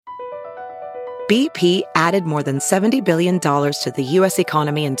BP added more than $70 billion to the U.S.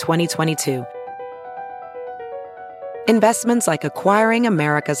 economy in 2022. Investments like acquiring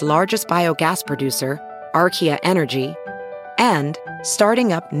America's largest biogas producer, Archaea Energy, and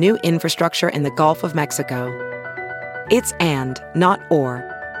starting up new infrastructure in the Gulf of Mexico. It's and, not or.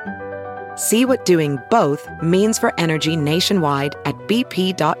 See what doing both means for energy nationwide at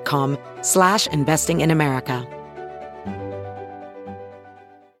bp.com/investing in America.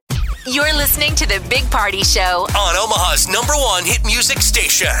 You're listening to the Big Party Show on Omaha's #1 hit music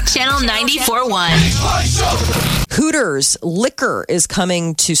station, Channel 94.1. Hooters liquor is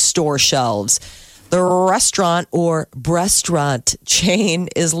coming to store shelves. The restaurant or restaurant chain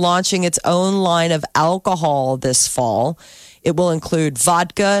is launching its own line of alcohol this fall. It will include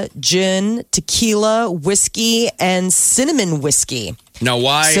vodka, gin, tequila, whiskey, and cinnamon whiskey. Now,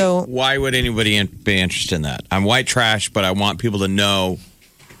 why would anybody be interested in that? I'm white trash, but I want people to know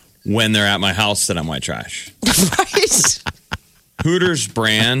when they're at my house that I'm white trash. Right? Hooters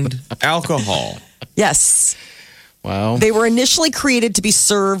brand alcohol. Yes. Wow. They were initially created to be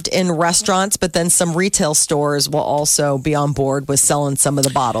served in restaurants, but then some retail stores will also be on board with selling some of the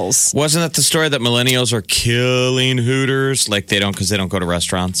bottles. Wasn't that the story that millennials are killing Hooters? Like because they don't go to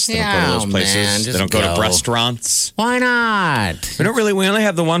restaurants. They don't go to those places. Man, they don't go to restaurants. Why not? We only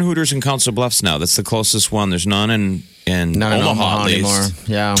have the one Hooters in Council Bluffs now. That's the closest one. There's none in Omaha anymore.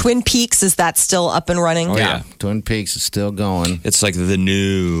 Yeah. Twin Peaks, is that still up and running? Oh, yeah. Twin Peaks is still going. It's like the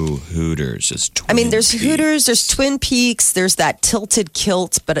new Hooters. There's Hooters, there's Twin Peaks, there's that Tilted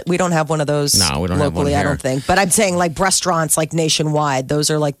Kilt, but we don't have one of those we don't have one locally, here. I don't think. But I'm saying like restaurants like nationwide, those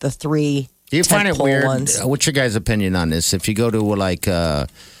are like the three Do you find it tentpole weird? ones. What's your guys' opinion on this? If you go to like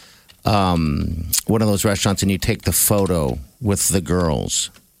one of those restaurants and you take the photo with the girls,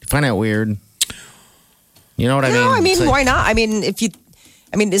 you find that weird? You know what I mean? No, It's like- why not?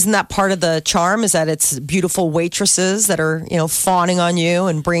 Isn't that part of the charm? Is that it's beautiful waitresses that are, fawning on you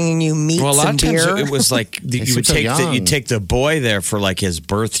and bringing you meats Well, a lot and of times beer? it was like you would take the boy there for like his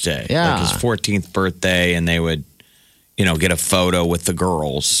birthday, Yeah. like his 14th birthday, and they would, get a photo with the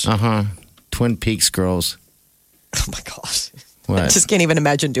girls. Twin Peaks girls. Oh my gosh. What? I just can't even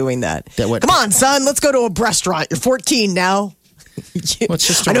imagine doing that. What? Come on, son, let's go to a restaurant. You're 14 now. Well, it's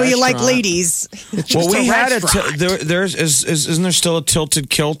just a I know you like restaurant. ladies. Well, we had restaurant. isn't there still a Tilted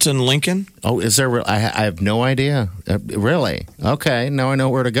Kilt in Lincoln? Oh, is there? I have no idea. Really? Okay, now I know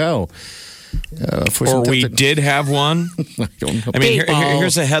where to go. Or we did have one. I don't know. I mean,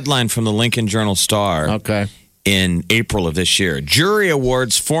 here's a headline from the Lincoln Journal-Star. Okay. In April of this year, jury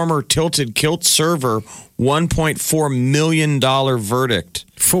awards former Tilted Kilt server $1.4 million verdict.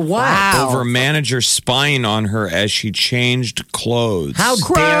 For what? Wow. Over manager spying on her as she changed clothes. How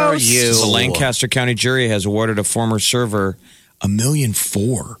dare you? The Lancaster County jury has awarded a former server $1.4 million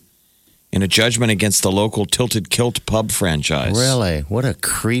in a judgment against the local Tilted Kilt pub franchise. Really? What a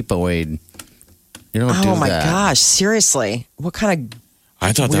creepoid. You don't do that. Oh my gosh, seriously. What kind of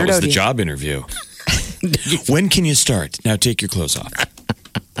I thought that was weirdo the do you- job interview. When can you start? Now take your clothes off.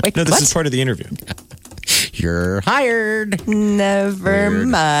 Wait, No, this what? is part of the interview. You're hired. Never Weird.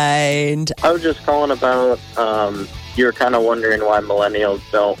 mind. I was just calling about, you were kind of wondering why millennials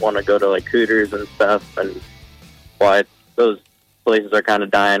don't want to go to like Hooters and stuff and why those places are kind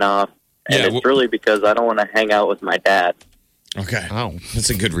of dying off. And Yeah, it's really because I don't want to hang out with my dad. Okay. Oh. That's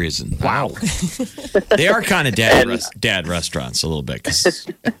a good reason. Wow. They are kind of dad restaurants a little bit. 'Cause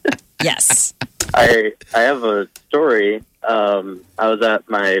Yes. I have a story. I was at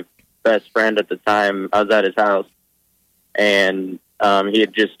my best friend at the time. I was at his house, and he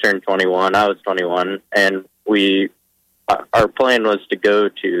had just turned 21. I was 21, and our plan was to go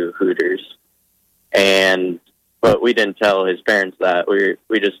to Hooters, but we didn't tell his parents that.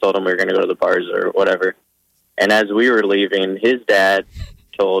 We just told them we were going to go to the bars or whatever. And as we were leaving, his dad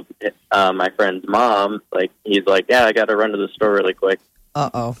told my friend's mom, he's like, "Yeah, I got to run to the store really quick."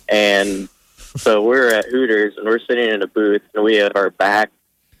 Uh-oh. And so we're at Hooters, and we're sitting in a booth, and we have our back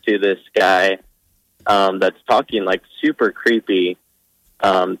to this guy that's talking like super creepy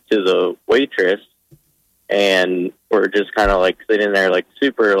to the waitress, and we're just kind of like sitting there like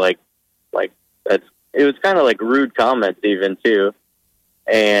super like that's it was kind of like rude comments even too,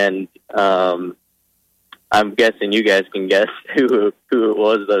 and I'm guessing you guys can guess who it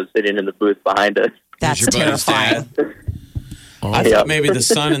was that was sitting in the booth behind us. That's your buddy's terrifying. dad. I thought maybe the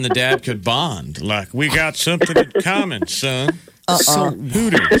son and the dad could bond. Like, we got something in common, son. So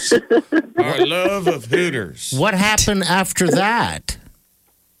Hooters. Our love of Hooters. What happened after that?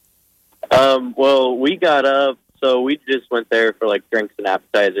 Well, we got up, so we just went there for like drinks and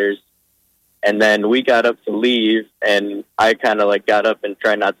appetizers. And then we got up to leave, and I kind of like got up and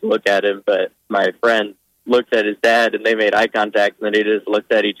tried not to look at him, but my friend looked at his dad, and they made eye contact, and then they just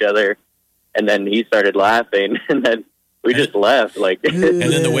looked at each other, and then he started laughing, and then we just left. Like, And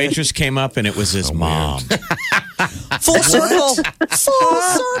then the waitress came up, and it was his mom. Full circle. Full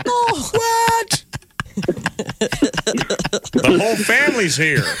circle. What? The whole family's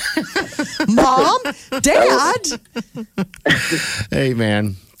here. Mom, Dad. Hey,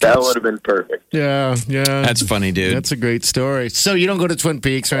 man. that would have been perfect. Yeah. That's funny, dude. That's a great story. So you don't go to Twin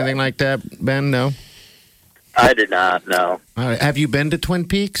Peaks or anything like that, Ben? No? I do not, no. All right. Have you been to Twin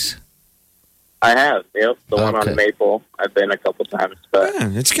Peaks? I have, yep. The one Okay. on Maple. I've been a couple times, but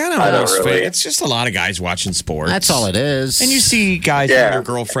Yeah, it's kind of I don't almost really- fake. It's just a lot of guys watching sports. That's all it is. And you see guys Yeah. with their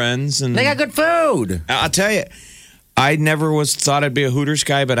girlfriends, and They got good food. I'll tell you, I never thought I'd be a Hooters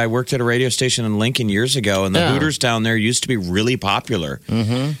guy, but I worked at a radio station in Lincoln years ago, and the Yeah. Hooters down there used to be really popular.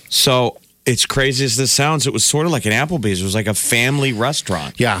 Mm-hmm. So it's crazy as this sounds, it was sort of like an Applebee's. It was like a family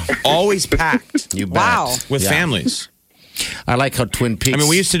restaurant. Yeah. Always packed You bet. Wow. with Yeah. families. I like how Twin Peaks. I mean,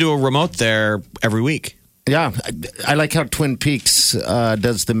 we used to do a remote there every week. Yeah. I like how Twin Peaks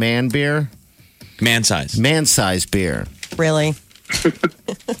does the man beer, Man size. man size beer. Really?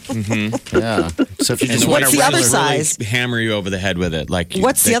 Yeah. So if you just And want What's a the other regular- size? Really hammer you over the head with it. Like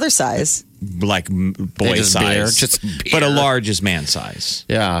What's the other size? Like boy Just size. beer, just beer. But a large is man size.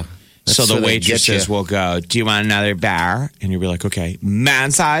 Yeah. So the they waitresses get you. will go, "Do you want another bar?" And you'll be like, "Okay,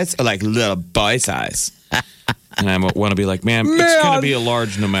 man size or like little boy size?" And I want to be like, "Man, it's going to be a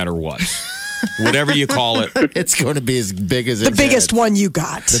large no matter what, whatever you call it, It's going to be as big as The biggest one you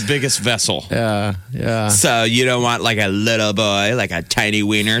got. the biggest vessel." Yeah. So you don't want like a little boy, like a tiny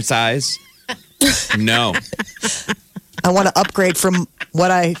wiener size? No, I want to upgrade from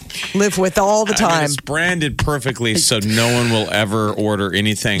what I live with all the I mean, time. it's branded perfectly, so no one will ever order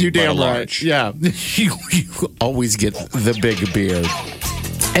anything You but a damn large. right. Yeah. you always get the big beer.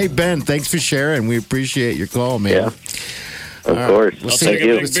 Hey, Ben, thanks for sharing. We appreciate your call, man. Yeah. Of course. I'll Thank take a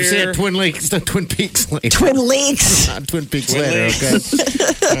you. big We'll see you beer. at Twin Peaks later. Twin Leaks. Twin Peaks Twin later, Lakes.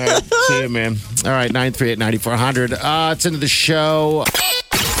 okay? All right. See you, man. All right, 938-9400. It's into the show.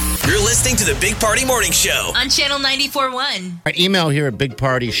 You're listening to the Big Party Morning Show. On Channel 94.1. Our email here at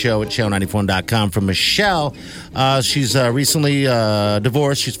bigpartyshow@channel94.com from Michelle. She's recently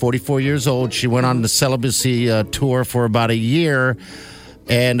divorced. She's 44 years old. She went on the celibacy tour for about a year,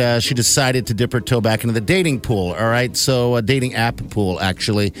 and she decided to dip her toe back into the dating pool. All right, so a dating app pool,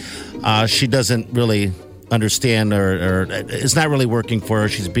 actually. She doesn't really understand or it's not really working for her.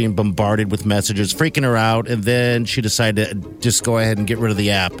 She's being bombarded with messages, freaking her out, and then she decided to just go ahead and get rid of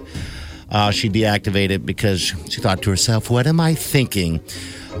the app. She deactivated it because she thought to herself, what am I thinking?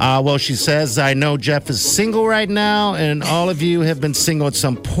 Well, she says, I know Jeff is single right now, and all of you have been single at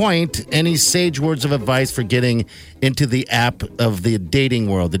some point. Any sage words of advice for getting into the app of the dating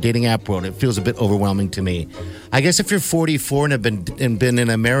world, the dating app world? It feels a bit overwhelming to me. I guess if you're 44 and have been in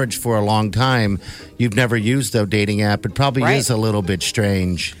a marriage for a long time, you've never used the dating app. It probably Right. is a little bit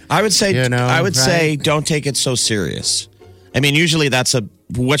strange. I would say, You know, I would say, right? don't take it so serious. I mean, usually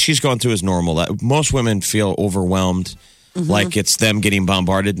what she's going through is normal. Most women feel overwhelmed, like it's them getting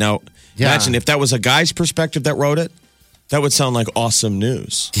bombarded. Now, Yeah. imagine if that was a guy's perspective that wrote it, that would sound like awesome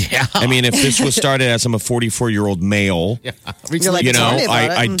news. Yeah. I mean, if this was started as I'm a 44-year-old male, You're like, you tell know, me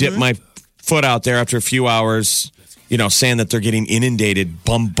about I it. dip my foot out there after a few hours, you know, saying that they're getting inundated,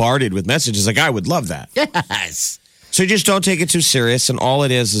 bombarded with messages. A guy would love that. Yes. So just don't take it too serious, and all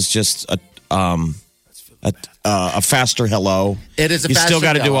it is just a faster hello. It is a You still faster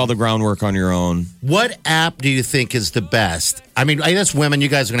got to do hello. all the groundwork on your own. What app do you think is the best? I mean, I guess women, you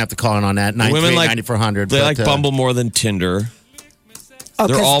guys are going to have to call in on that. Women like 9400. They like Bumble more than Tinder. Oh,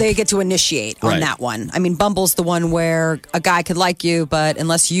 They're because all- they get to initiate on Right. that one. I mean, Bumble's the one where a guy could like you, but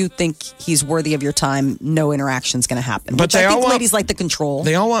unless you think he's worthy of your time, no interaction's going to happen. But Which they I all think want- ladies like the control.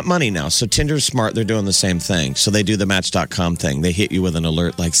 They all want money now. So Tinder's smart. They're doing the same thing. So they do the Match.com thing. They hit you with an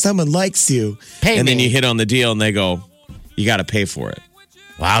alert like someone likes you, Pay and then me. you hit on the deal, and they go, "You got to pay for it."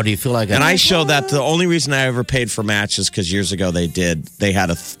 Wow, do you feel like And I show that the only reason I ever paid for Match is because years ago they had a They had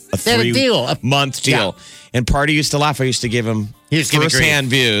a deal. 3-month deal. And Party used to laugh. I used to give him He used to give me first-hand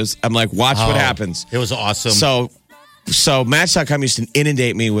views. I'm like, watch what happens. It was awesome. So Match.com used to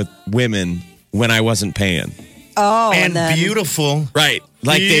inundate me with women when I wasn't paying. oh, and then beautiful. Right.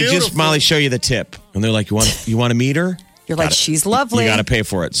 Like they just, Beautiful. Molly, show you the tip. And they're like, you want to meet her? you're like, she's lovely. You got to pay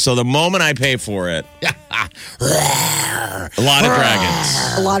for it. So the moment I pay for it, a lot of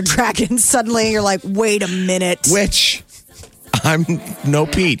dragons. a lot of dragons. Suddenly you're like, wait a minute. Which I'm no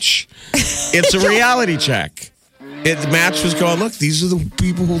peach. It's a reality check. The match was going, look, these are the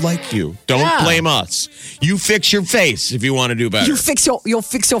people who like you. Don't blame us. You fix your face if you want to do better. You'll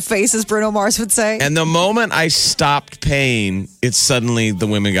fix your face, as Bruno Mars would say. And the moment I stopped paying, it's suddenly the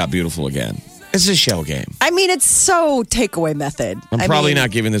women got beautiful again. It's a shell game. I mean, it's so takeaway method. I'm probably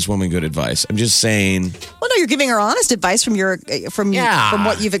not giving this woman good advice. I'm just saying. Well, no, you're giving her honest advice from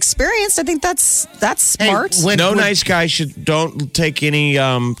what you've experienced. I think that's smart. Nice guy don't take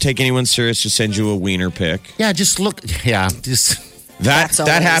anyone serious to send you a wiener pic. Yeah, just look. Yeah, just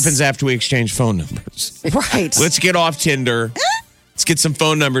that happens after we exchange phone numbers. Right. Let's get off Tinder. Let's get some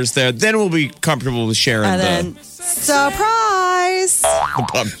phone numbers there. Then we'll be comfortable with sharing surprise. The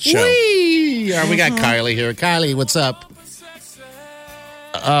pump show. We got Kylie here. Kylie, what's up?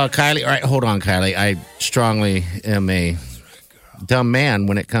 Kylie, all right, hold on, Kylie. I strongly am a dumb man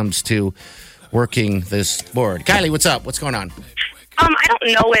when it comes to working this board. Kylie, what's up? What's going on? I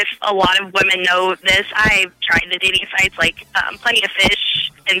don't know if a lot of women know this. I've tried the dating sites like Plenty of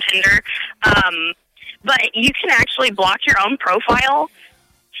Fish and Tinder. But you can actually block your own profile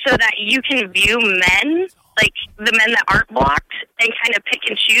so that you can view men, like the men that aren't blocked, and kind of pick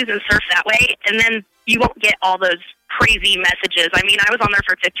and choose and surf that way. And then you won't get all those crazy messages. I mean, I was on there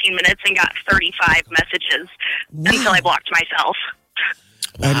for 15 minutes and got 35 messages until I blocked myself.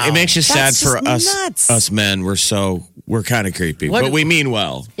 Wow. It makes you sad for nuts. us men. We're kind of creepy, but we mean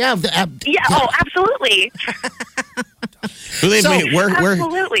well. Yeah. Oh, absolutely. Believe me, we're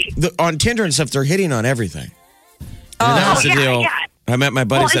absolutely. On Tinder and stuff. They're hitting on everything. Oh, deal. I met my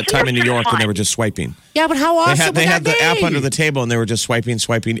buddies that time in New York, fun. and they were just swiping. Yeah, but how awesome They had would the that app be? under the table, and they were just swiping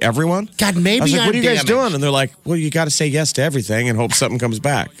everyone. God, maybe I was like, what are you guys damaged. doing? And they're like, well, you got to say yes to everything and hope something comes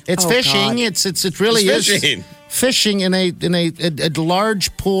back. It's fishing. God. It really It's is fishing. fishing in a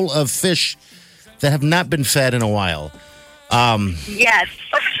large pool of fish that have not been fed in a while. Yes.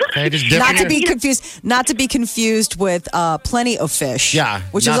 Okay, just Not to be confused with Plenty of Fish. Yeah,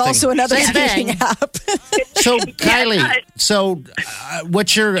 which nothing. is also another Same dating thing. app. So, Kylie,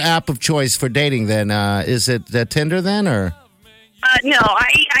 what's your app of choice for dating then? Is it Tinder then, or? No,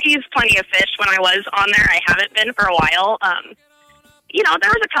 I used Plenty of Fish when I was on there. I haven't been for a while. There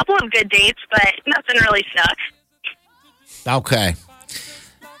was a couple of good dates, but nothing really stuck. Okay.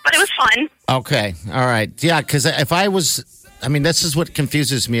 But it was fun. Okay. All right. Yeah, because this is what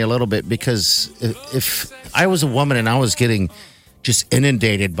confuses me a little bit, because if I was a woman and I was getting just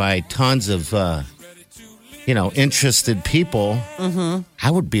inundated by tons of, interested people,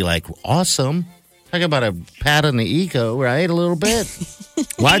 I would be like, awesome. Talk about a pat on the ego, right? A little bit.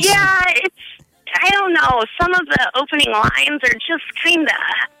 What? Yeah, I don't know. Some of the opening lines are just kind of...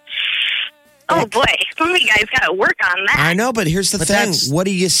 Oh, boy. Some of you guys got to work on that. I know, but here's the thing. What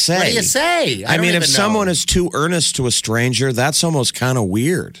do you say? What do you say? I mean, if someone is too earnest to a stranger, that's almost kind of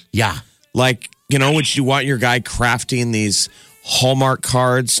weird. Yeah. Like, would you want your guy crafting these Hallmark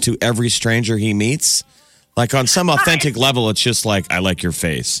cards to every stranger he meets? Like, on some authentic level, it's just like, I like your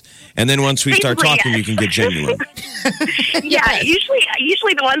face. And then once we start talking, you can get genuine. Yeah,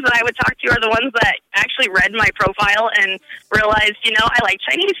 usually the ones that I would talk to are the ones that actually read my profile and realized, I like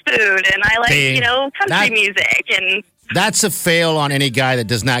Chinese food and I like, country music. And that's a fail on any guy that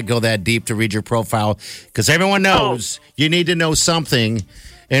does not go that deep to read your profile, because everyone knows you need to know something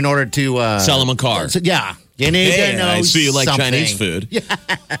in order to sell them a car. Yeah. You need to know I see you like something. Chinese food. Yeah,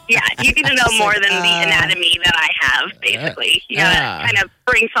 you need to know more than the anatomy that I have, basically. You got to kind of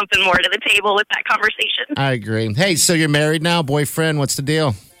bring something more to the table with that conversation. I agree. Hey, so you're married now, boyfriend? What's the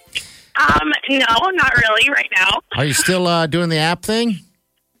deal? No, not really right now. Are you still doing the app thing?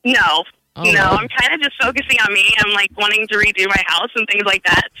 No. Oh, no, wow. I'm kind of just focusing on me. I'm like wanting to redo my house and things like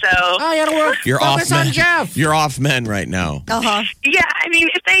that. So, you gotta work. You're off Focus on men. Jeff. You're off men right now. Uh-huh. yeah, I mean,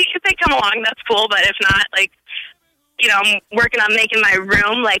 if they come along, that's cool. But if not, I'm working on making my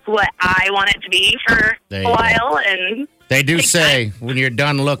room like what I want it to be for There a you go. while. And They do say when you're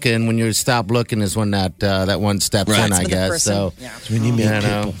done looking, when you stop looking is when that one steps in, That's I when the guess. person- So, yeah. When you meet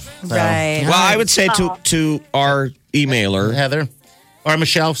people. Right. Well, I would say to our emailer, Heather or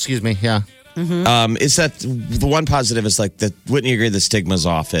Michelle, excuse me. Yeah. is that the one positive is like that. Wouldn't you agree the stigma's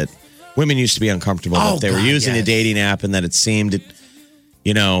off it? Women used to be uncomfortable if they were using a dating app and that it seemed,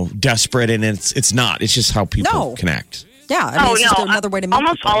 desperate, and it's not. It's just how people connect. Yeah. I mean, it's just another way to meet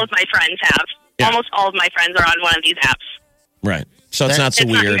almost people. all of my friends have. Yeah. Almost all of my friends are on one of these apps. Right. So it's not so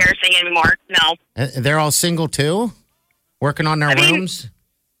It's weird. not embarrassing anymore. No. And they're all single too, working on their rooms.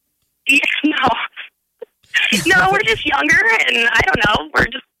 Yeah, no. No, we're just younger, and I don't know. We're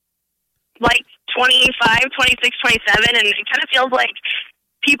just like 25, 26, 27, and it kind of feels like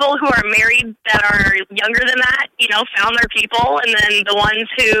people who are married that are younger than that, found their people, and then the ones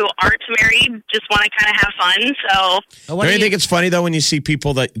who aren't married just want to kind of have fun. So, Don't you think it's funny though when you see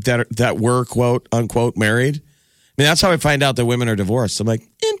people that were quote unquote married? I mean, that's how I find out that women are divorced. I'm like,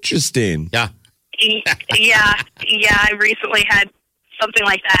 interesting. Yeah. Yeah. I recently had something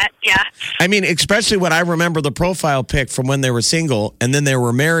like that. Yeah. I mean, especially when I remember the profile pic from when they were single and then they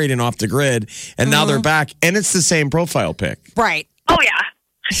were married and off the grid, and now they're back, and it's the same profile pic. Right. Oh yeah.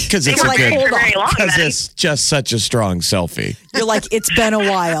 Because it's it's just such a strong selfie. You're like, it's been a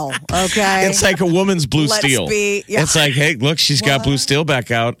while, okay? It's like a woman's blue Let's steel. yeah. It's like, hey, look, she's got blue steel back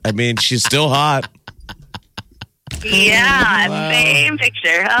out. I mean, she's still hot. Yeah, same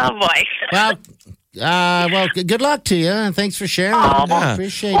picture. Oh boy. Well, good luck to you, and thanks for sharing. I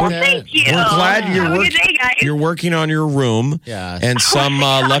appreciate that. Thank you. We're glad Have a good day, guys. you're working on your room. Yeah. And some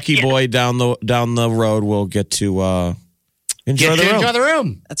lucky boy down the road will get to enjoy the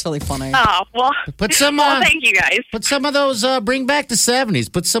room. That's really funny. Oh, well, Put some. thank you guys. Put some of those. Bring back the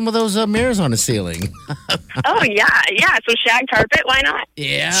 70s. Put some of those mirrors on the ceiling. Oh yeah, some shag carpet. Why not?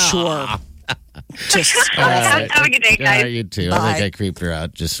 Yeah. Sure. Just Have a good day, guys. Yeah, you too. I think I creeped her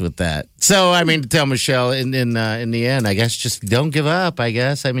out just with that. So, I mean, to tell Michelle in the end, I guess just don't give up. I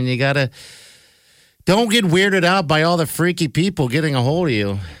guess. I mean, you gotta don't get weirded out by all the freaky people getting a hold of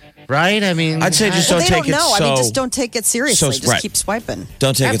you, right? I mean, I'd say just well, don't they take don't it know. so. I mean, just don't take it seriously. Just right. keep swiping.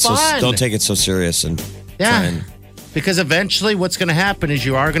 Don't take Have it so. fun. Don't take it so serious and try and. Because eventually, what's going to happen is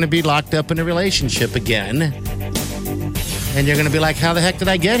you are going to be locked up in a relationship again, and you're going to be like, "How the heck did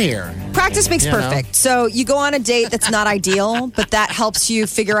I get here?" Practice makes perfect. So you go on a date that's not ideal, but that helps you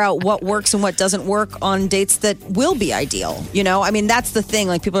figure out what works and what doesn't work on dates that will be ideal. I mean, that's the thing.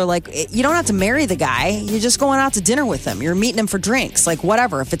 Like, people are like, you don't have to marry the guy. You're just going out to dinner with him. You're meeting him for drinks. Like,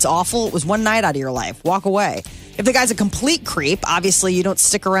 whatever. If it's awful, it was one night out of your life. Walk away. If the guy's a complete creep, obviously you don't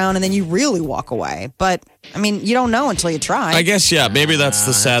stick around and then you really walk away. But, I mean, you don't know until you try. I guess, yeah. Maybe that's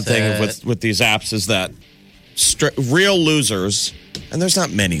the sad thing with these apps is that real losers, and there's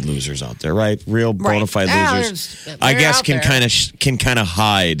not many losers out there, right? Real bona fide losers, I guess, can kind of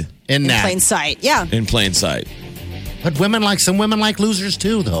hide in that plain sight. Yeah, in plain sight. But some women like losers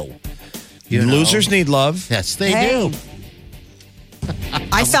too, though. Losers need love. Yes, they do.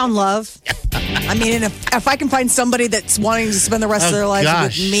 I found love. I mean, if I can find somebody that's wanting to spend the rest of their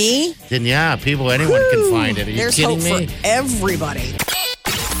lives with me, then anyone can find it. Are you there's kidding hope me? for everybody.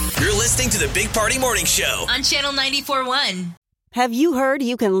 You're listening to the Big Party Morning Show on Channel 94.1. Have you heard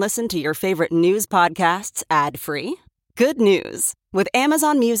you can listen to your favorite news podcasts ad-free? Good news. With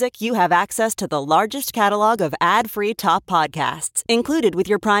Amazon Music, you have access to the largest catalog of ad-free top podcasts included with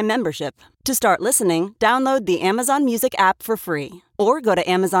your Prime membership. To start listening, download the Amazon Music app for free or go to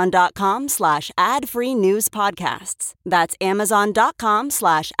amazon.com/ad-free news podcasts. That's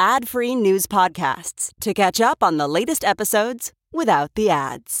amazon.com/ad-free news podcasts to catch up on the latest episodes without the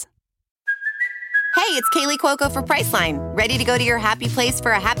ads. Hey, it's Kaylee Cuoco for Priceline. Ready to go to your happy place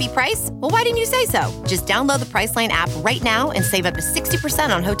for a happy price? Well, why didn't you say so? Just download the Priceline app right now and save up to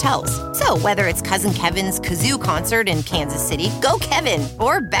 60% on hotels. So whether it's Cousin Kevin's Kazoo Concert in Kansas City, go Kevin,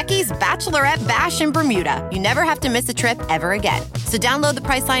 or Becky's Bachelorette Bash in Bermuda, you never have to miss a trip ever again. So download the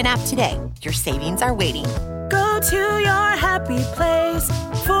Priceline app today. Your savings are waiting. Go to your happy place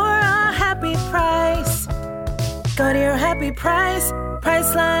for a happy price. Go to your happy price,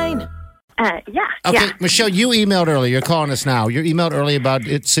 Priceline. Yeah. Okay, Michelle, you emailed earlier. You're calling us now. You emailed earlier about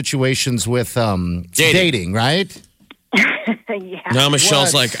situations with dating, right? Yeah. Now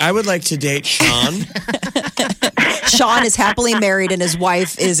Michelle's like, I would like to date Sean. Sean is happily married, and his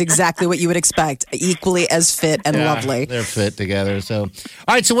wife is exactly what you would expect, equally as fit and lovely. They're fit together. So, all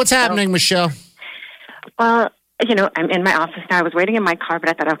right. So, what's happening, Michelle? Well, I'm in my office now. I was waiting in my car, but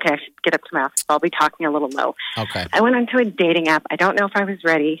I thought, okay, I should get up to my office. I'll be talking a little low. Okay. I went onto a dating app. I don't know if I was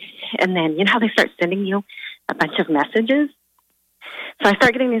ready. And then, you know how they start sending you a bunch of messages? So I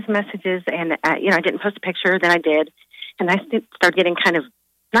started getting these messages, and, I didn't post a picture. Then I did. And I started getting kind of,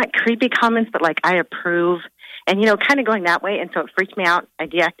 not creepy comments, but like, I approve. And, kind of going that way. And so it freaked me out. I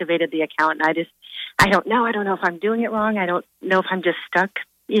deactivated the account, and I don't know. I don't know if I'm doing it wrong. I don't know if I'm just stuck,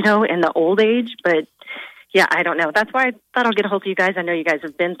 in the old age, but yeah, I don't know. That's why I thought I'll get a hold of you guys. I know you guys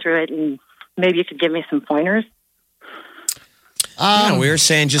have been through it, and maybe you could give me some pointers. We were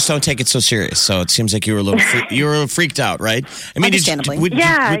saying just don't take it so serious. So it seems like you were a little freaked out, right? I mean, understandably. Were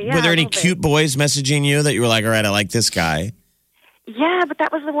there any cute boys messaging you that you were like, all right, I like this guy? Yeah, but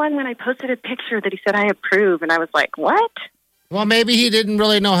that was the one when I posted a picture that he said I approve, and I was like, what? Well, maybe he didn't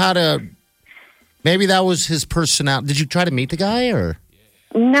really know how to. Maybe that was his personality. Did you try to meet the guy, or?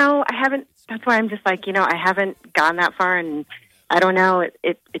 No, I haven't. That's why I'm just like, I haven't gone that far, and I don't know.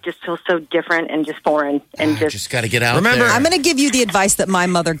 It just feels so different and just foreign and just got to get out. Remember, there. I'm going to give you the advice that my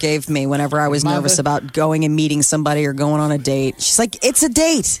mother gave me whenever I was nervous about going and meeting somebody or going on a date. She's like, it's a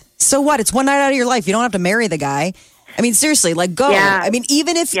date. So what? It's one night out of your life. You don't have to marry the guy. I mean, seriously, like go. Yeah. I mean,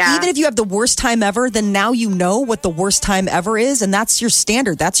 even if you have the worst time ever, then now you know what the worst time ever is, and that's your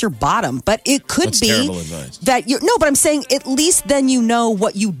standard. That's your bottom. But it could That's be terrible advice. that you no. But I'm saying at least then you know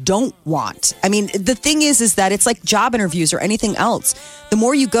what you don't want. I mean, the thing is that it's like job interviews or anything else. The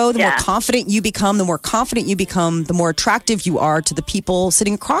more you go, the more confident you become. The more confident you become, the more attractive you are to the people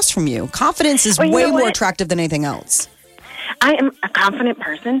sitting across from you. Confidence is way more attractive than anything else. I am a confident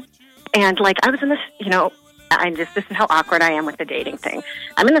person, and like I was in this, this is how awkward I am with the dating thing.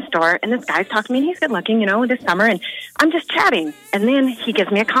 I'm in the store, and this guy's talking to me, and he's good looking, this summer, and I'm just chatting. And then he gives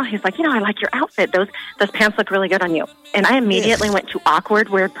me a call. He's like, I like your outfit. Those pants look really good on you. And I immediately went to awkward,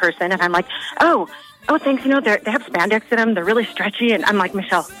 weird person, and I'm like, oh, thanks. They have spandex in them. They're really stretchy. And I'm like,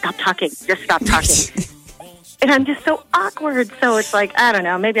 Michelle, stop talking. Just stop talking. And I'm just so awkward. So it's like, I don't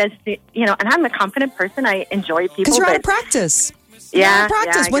know. Maybe I just, and I'm a confident person. I enjoy people. Because you're out of practice. Yeah,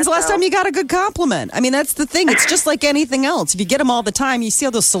 practice. When's the last time you got a good compliment? I mean, that's the thing. It's just like anything else. If you get them all the time, you see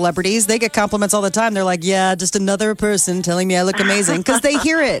all those celebrities, they get compliments all the time. They're like, yeah, just another person telling me I look amazing because they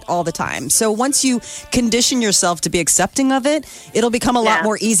hear it all the time. So once you condition yourself to be accepting of it, it'll become a lot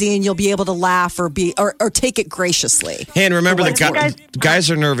more easy and you'll be able to laugh or take it graciously. Hey, and remember, guys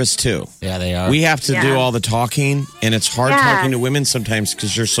are nervous too. Yeah, they are. We have to do all the talking, and it's hard talking to women sometimes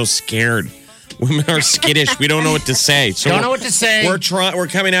because you're so scared. Women are skittish. We don't know what to say. So don't know what to say. We're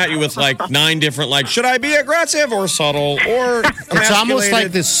coming at you with like 9 different, should I be aggressive or subtle or It's almost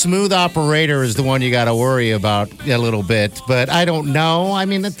like the smooth operator is the one you got to worry about a little bit. But I don't know. I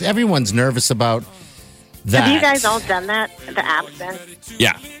mean, everyone's nervous about that. Have you guys all done that, the apps then?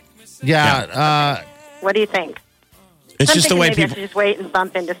 Yeah. Yeah. What do you think? It's just the way maybe people... I should just wait and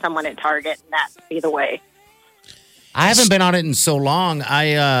bump into someone at Target and that be the way. I haven't been on it in so long.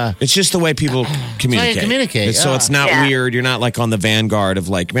 It's just the way people communicate. So it's not weird. You're not like on the vanguard of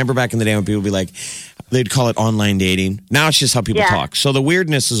remember back in the day when people would be like, they'd call it online dating. Now it's just how people talk. So the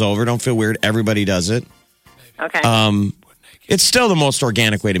weirdness is over. Don't feel weird. Everybody does it. Okay. It's still the most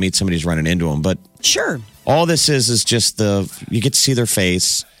organic way to meet somebody who's running into them. But sure, all this is just you get to see their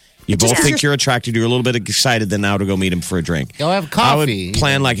face. You both think you're attracted. You're a little bit excited then now to go meet them for a drink. Go have coffee. I would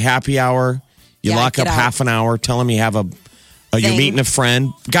plan happy hour. You lock up half an hour. Tell them you have you're meeting a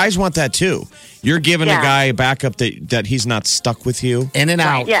friend. Guys want that too. You're giving a guy a backup that he's not stuck with you. In and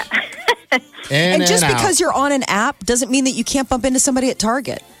out. Yeah. And just because you're on an app doesn't mean that you can't bump into somebody at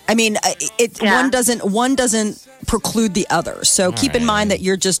Target. I mean, one doesn't preclude the other. So keep in mind that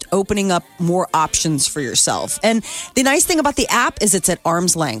you're just opening up more options for yourself. And the nice thing about the app is it's at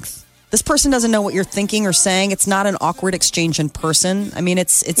arm's length. This person doesn't know what you're thinking or saying. It's not an awkward exchange in person. I mean,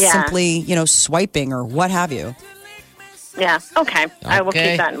 it's simply, swiping or what have you. Yeah. Okay. I will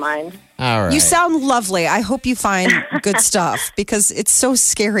keep that in mind. All right. You sound lovely. I hope you find good stuff because it's so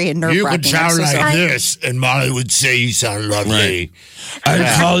scary and nerve-wracking. You could sound like this, and Molly would say you sound lovely.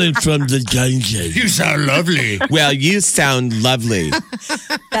 I'm calling from the dungeon. You sound lovely. Well, you sound lovely.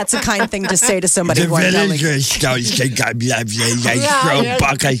 That's a kind thing to say to somebody. The villagers don't think I'm lovely. They throw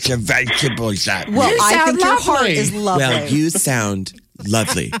buckets of vegetables at me. Well, I think your heart is lovely. Well, you sound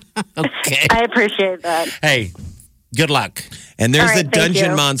lovely. Okay. I appreciate that. Hey, good luck. And there's the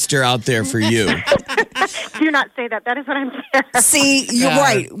dungeon monster out there for you. Do not say that. That is what I'm saying. See, you're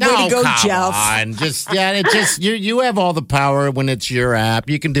right. Way to go, Jeff. On. You have all the power when it's your app.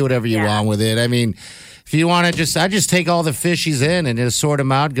 You can do whatever you want with it. I mean, if you want to I just take all the fishies in and just sort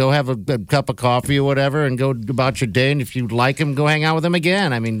them out, go have a cup of coffee or whatever and go about your day. And if you like them, go hang out with them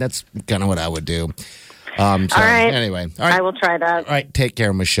again. I mean, that's kind of what I would do. All right. Anyway, all right. I will try that. All right. Take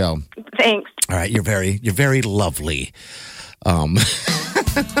care, Michelle. Thanks. All right. You're very lovely.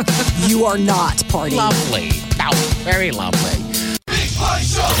 You are not, Party. Lovely. Oh, very lovely. Big Party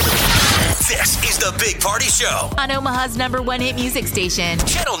Show. This is the Big Party Show on Omaha's #1 hit music station,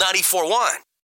 Channel 94.1.